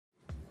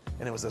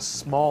and it was this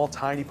small,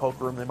 tiny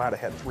poker room. They might have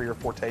had 3 or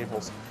 4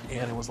 tables,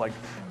 and it was like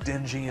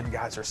dingy, and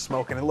guys are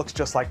smoking. It looks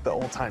just like the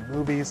old-time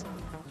movies.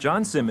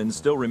 John Simmons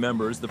still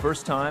remembers the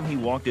first time he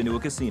walked into a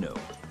casino.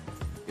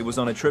 It was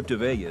on a trip to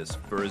Vegas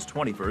for his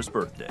 21st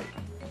birthday.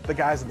 The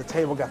guys at the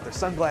table got their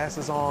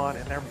sunglasses on,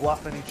 and they're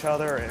bluffing each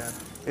other, and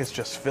it's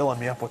just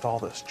filling me up with all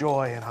this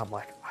joy, and I'm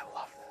like, I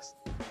love this.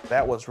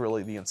 That was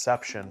really the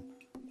inception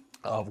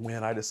of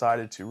when I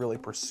decided to really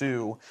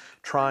pursue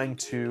trying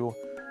to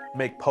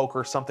make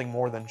poker something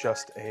more than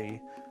just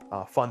a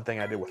fun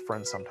thing I did with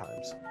friends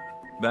sometimes.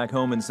 Back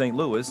home in St.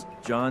 Louis,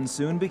 John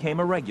soon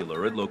became a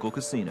regular at local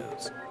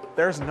casinos.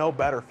 There's no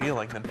better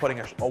feeling than putting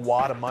a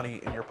wad of money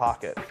in your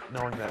pocket,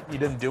 knowing that you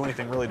didn't do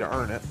anything really to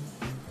earn it.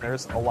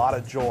 There's a lot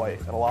of joy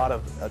and a lot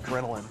of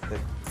adrenaline that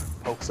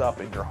pokes up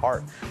in your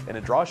heart, and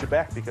it draws you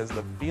back because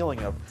the feeling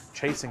of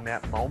chasing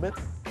that moment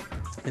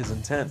is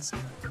intense.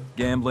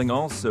 Gambling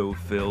also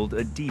filled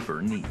a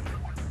deeper need.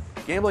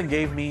 Gambling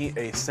gave me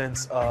a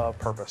sense of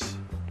purpose.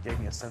 It gave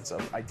me a sense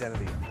of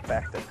identity. The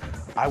fact that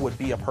I would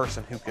be a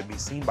person who could be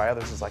seen by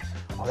others as like,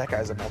 oh, that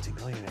guy's a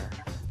multimillionaire,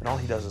 and all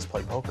he does is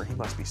play poker. He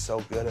must be so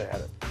good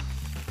at it.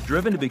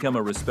 Driven to become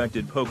a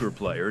respected poker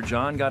player,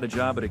 John got a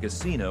job at a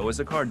casino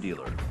as a card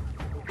dealer.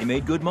 He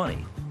made good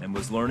money and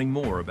was learning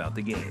more about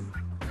the game.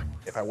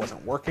 If I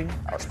wasn't working,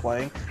 I was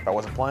playing. If I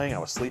wasn't playing, I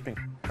was sleeping.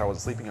 If I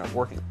wasn't sleeping, I was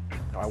working.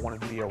 You know, I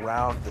wanted to be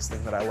around this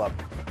thing that I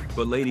loved.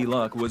 But Lady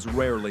Luck was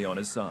rarely on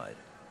his side.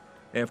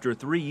 After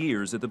 3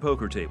 years at the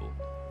poker table,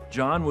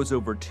 John was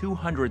over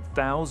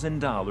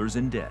 $200,000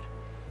 in debt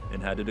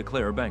and had to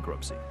declare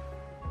bankruptcy.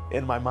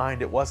 In my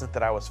mind, it wasn't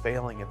that I was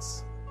failing.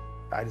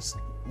 I just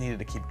needed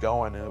to keep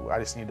going. I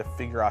just needed to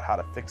figure out how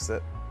to fix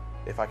it.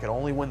 If I could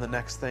only win the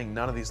next thing,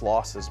 none of these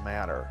losses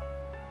matter.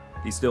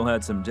 He still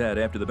had some debt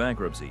after the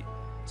bankruptcy,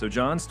 so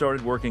John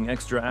started working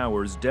extra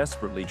hours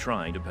desperately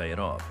trying to pay it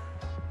off.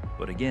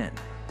 But again,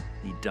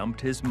 he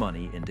dumped his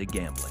money into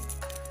gambling.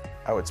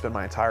 I would spend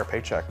my entire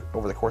paycheck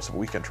over the course of a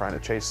weekend trying to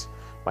chase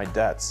my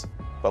debts.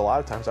 But a lot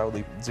of times I would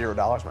leave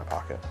 $0 in my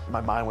pocket.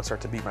 My mind would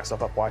start to beat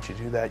myself up. Why'd you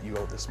do that? You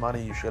owe this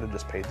money. You should have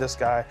just paid this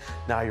guy.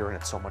 Now you're in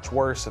it so much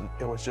worse. And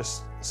it was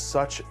just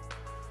such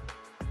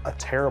a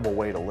terrible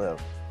way to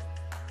live.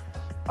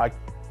 I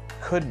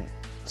couldn't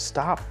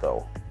stop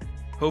though.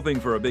 Hoping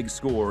for a big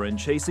score and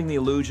chasing the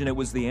illusion it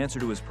was the answer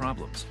to his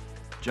problems,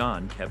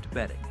 John kept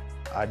betting.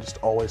 I just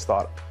always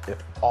thought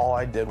if all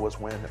I did was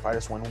win, if I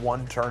just win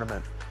one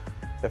tournament,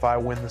 if I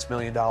win this $1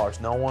 million,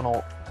 no one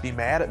will be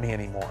mad at me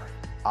anymore.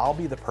 I'll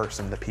be the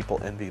person that people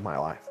envy my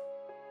life.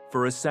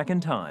 For a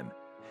second time,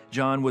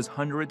 John was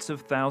hundreds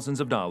of thousands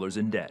of dollars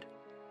in debt.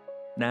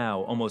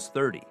 Now, almost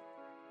 30,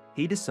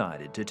 he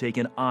decided to take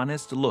an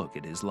honest look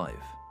at his life.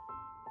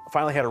 I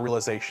finally had a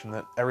realization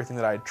that everything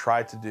that I had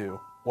tried to do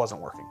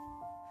wasn't working.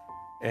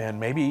 And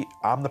maybe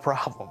I'm the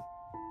problem.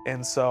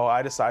 And so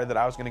I decided that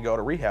I was going to go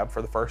to rehab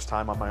for the first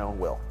time on my own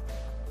will.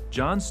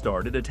 John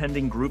started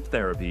attending group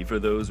therapy for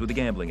those with a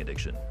gambling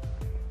addiction.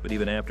 But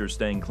even after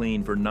staying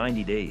clean for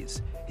 90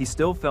 days, he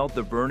still felt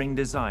the burning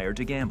desire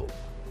to gamble.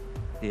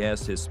 He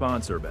asked his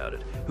sponsor about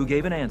it, who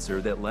gave an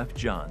answer that left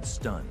John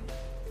stunned.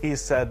 He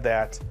said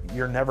that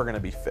you're never going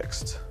to be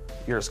fixed.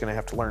 You're just going to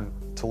have to learn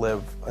to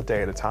live a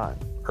day at a time,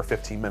 or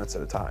 15 minutes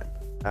at a time.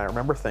 And I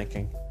remember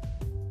thinking,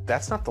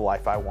 that's not the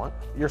life I want.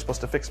 You're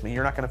supposed to fix me.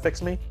 You're not going to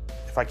fix me?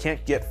 If I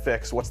can't get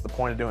fixed, what's the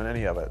point of doing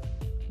any of it?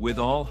 With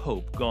all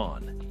hope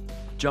gone,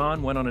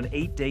 John went on an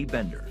 8-day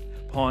bender,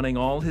 pawning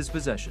all his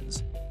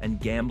possessions and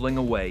gambling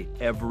away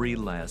every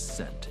last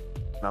cent.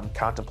 I'm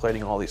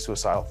contemplating all these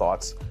suicidal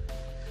thoughts,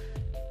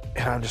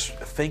 and I'm just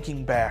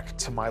thinking back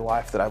to my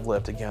life that I've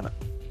lived again.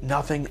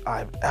 Nothing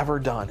I've ever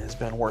done has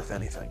been worth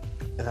anything.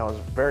 And that was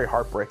very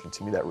heartbreaking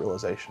to me, that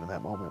realization in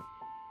that moment.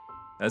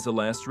 As a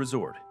last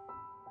resort,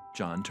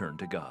 John turned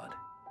to God.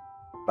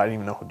 I didn't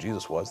even know who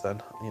Jesus was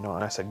then, and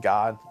I said,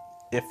 God,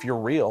 if you're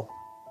real,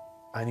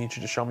 I need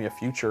you to show me a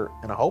future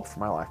and a hope for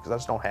my life, because I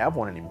just don't have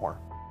one anymore.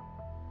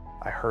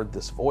 I heard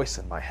this voice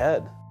in my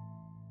head,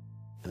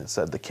 and it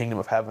said, the kingdom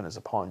of heaven is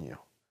upon you.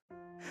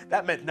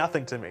 That meant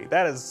nothing to me.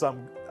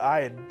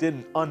 I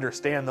didn't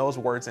understand those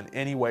words in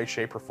any way,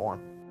 shape, or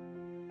form.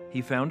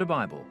 He found a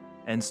Bible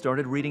and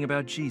started reading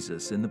about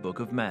Jesus in the book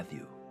of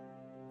Matthew.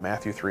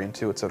 Matthew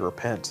 3:2, it said,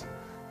 repent,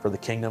 for the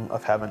kingdom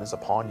of heaven is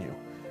upon you.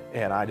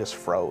 And I just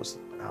froze.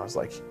 I was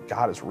like,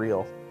 God is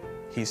real.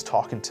 He's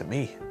talking to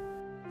me.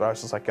 But I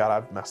was just like, God,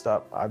 I've messed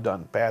up. I've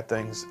done bad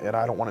things, and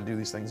I don't want to do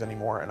these things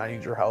anymore, and I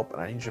need your help,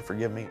 and I need you to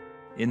forgive me.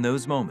 In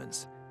those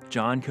moments,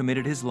 John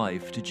committed his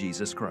life to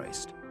Jesus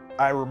Christ.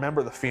 I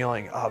remember the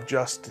feeling of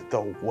just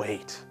the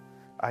weight.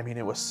 I mean,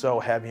 it was so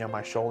heavy on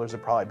my shoulders.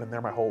 It'd probably been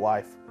there my whole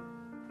life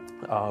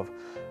of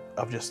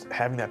just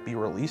having that be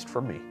released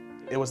from me.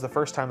 It was the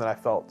first time that I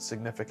felt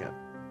significant,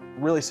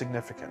 really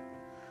significant.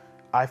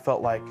 I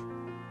felt like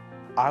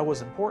I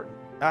was important.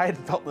 I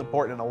hadn't felt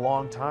important in a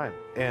long time.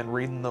 And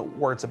reading the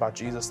words about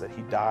Jesus, that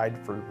he died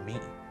for me,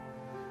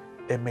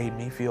 it made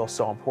me feel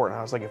so important.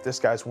 I was like, if this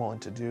guy's willing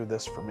to do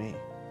this for me,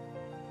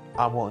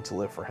 I'm willing to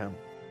live for him.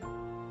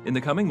 In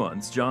the coming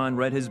months, John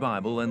read his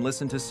Bible and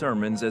listened to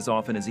sermons as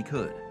often as he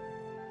could.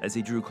 As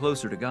he drew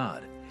closer to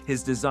God,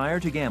 his desire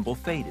to gamble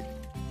faded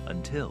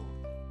until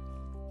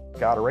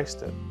God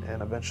erased it,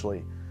 and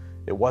eventually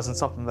it wasn't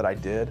something that I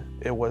did.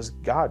 It was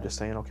God just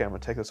saying, okay, I'm gonna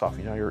take this off.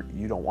 You know,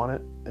 you don't want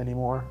it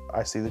anymore.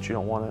 I see that you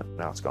don't want it.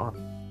 Now it's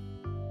gone.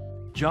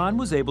 John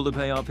was able to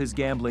pay off his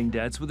gambling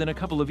debts within a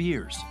couple of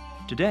years.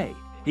 Today,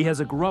 he has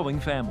a growing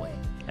family,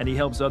 and he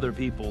helps other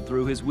people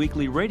through his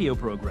weekly radio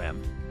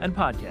program and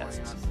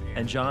podcasts.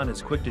 And John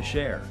is quick to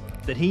share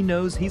that he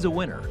knows he's a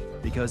winner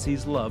because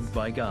he's loved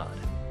by God.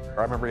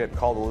 I remember getting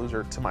called a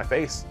loser to my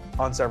face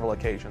on several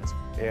occasions,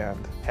 and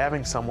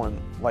having someone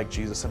like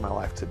Jesus in my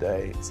life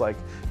today, it's like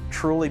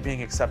truly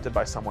being accepted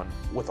by someone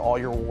with all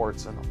your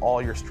warts and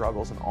all your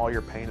struggles and all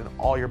your pain and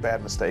all your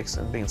bad mistakes,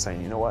 and being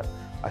saying, you know what,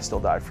 I still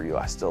died for you,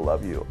 I still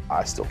love you,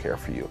 I still care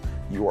for you,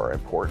 you are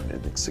important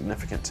and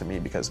significant to me,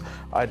 because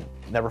I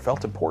never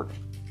felt important.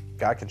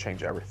 God can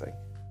change everything.